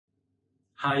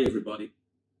Hi, everybody.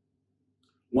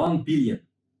 1 billion.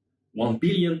 1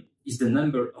 billion is the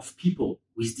number of people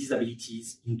with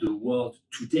disabilities in the world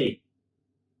today.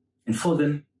 And for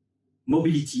them,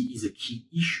 mobility is a key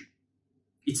issue.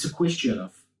 It's a question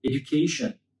of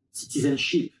education,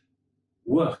 citizenship,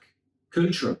 work,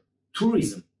 culture,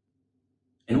 tourism.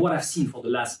 And what I've seen for the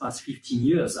past 15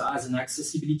 years as an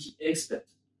accessibility expert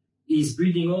is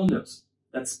building owners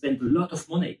that spend a lot of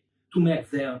money to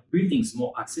make their buildings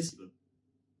more accessible.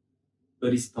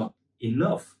 But it's not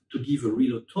enough to give a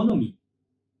real autonomy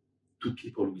to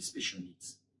people with special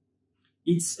needs.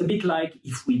 It's a bit like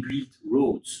if we build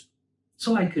roads,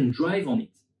 so I can drive on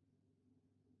it.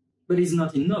 But it's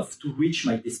not enough to reach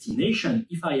my destination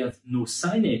if I have no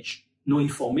signage, no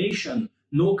information,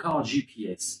 no car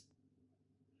GPS.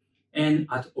 And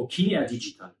at Okeenea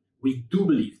Digital, we do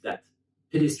believe that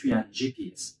pedestrian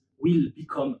GPS will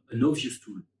become an obvious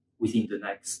tool within the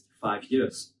next 5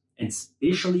 years, and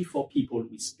especially for people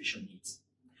with special needs.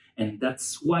 And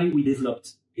that's why we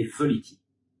developed EVELITY.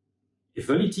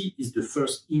 EVELITY is the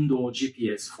first indoor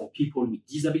GPS for people with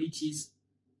disabilities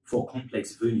for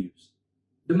complex venues.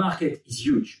 The market is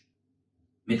huge.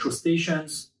 Metro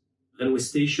stations, railway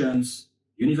stations,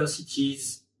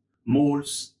 universities,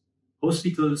 malls,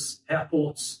 hospitals,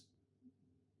 airports.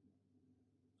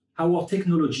 Our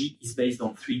technology is based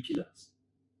on 3 pillars.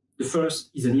 The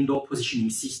first is an indoor positioning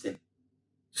system.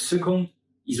 The second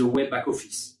is a web back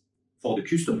office for the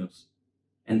customers.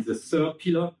 And the third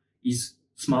pillar is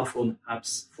smartphone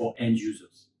apps for end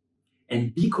users.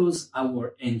 And because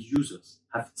our end users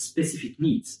have specific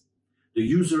needs, the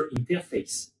user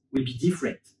interface will be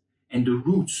different, and the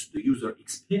routes the user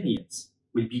experience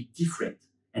will be different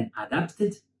and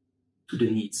adapted to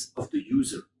the needs of the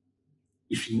user.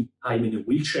 If I'm in a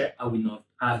wheelchair, I will not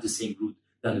have the same route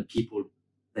than a people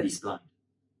that is blind.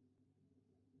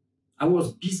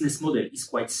 Our business model is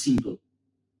quite simple.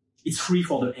 It's free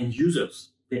for the end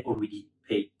users. They already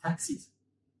pay taxes.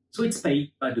 So it's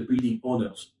paid by the building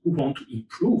owners who want to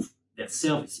improve their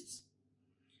services.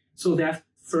 So they have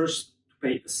first to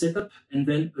pay a setup and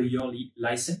then a yearly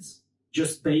license,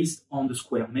 just based on the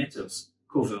square meters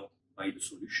covered by the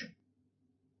solution.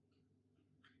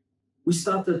 We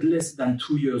started less than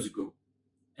 2 years ago,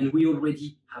 and we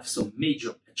already have some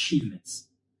major achievements.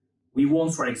 We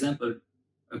won, for example,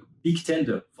 a big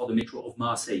tender for the Metro of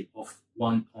Marseille of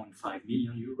 1.5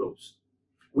 million euros.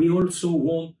 We also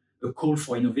won a call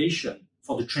for innovation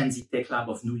for the Transit Tech Lab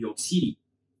of New York City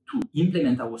to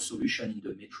implement our solution in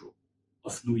the Metro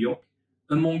of New York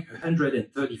among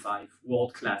 135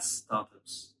 world-class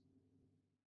startups.